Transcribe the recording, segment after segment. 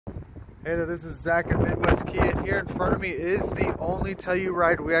Hey there, this is Zach at Midwest Kia, and here in front of me is the only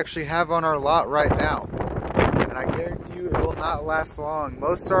Telluride we actually have on our lot right now. And I guarantee you it will not last long.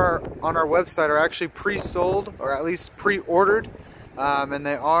 Most are on our website are actually pre-sold, or at least pre-ordered, and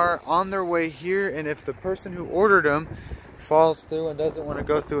they are on their way here. And if the person who ordered them falls through and doesn't want to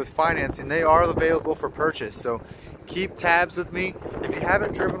go through with financing, they are available for purchase. So keep tabs with me. If you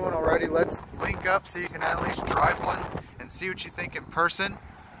haven't driven one already, let's link up so you can at least drive one and see what you think in person.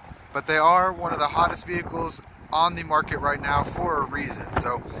 But they are one of the hottest vehicles on the market right now for a reason.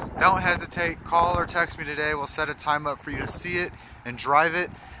 So don't hesitate, call or text me today. We'll set a time up for you to see it and drive it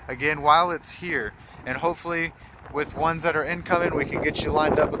again while it's here. And hopefully with ones that are incoming, we can get you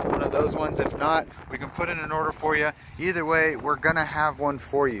lined up with one of those ones. If not, we can put in an order for you. Either way, we're gonna have one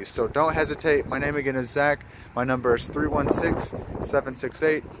for you. So don't hesitate. My name again is Zach. My number is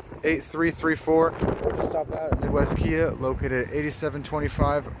 316-768-8334, or just stop out at Midwest Kia, located at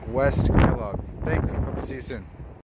 8725 West Kellogg. Thanks. Hope to see you soon.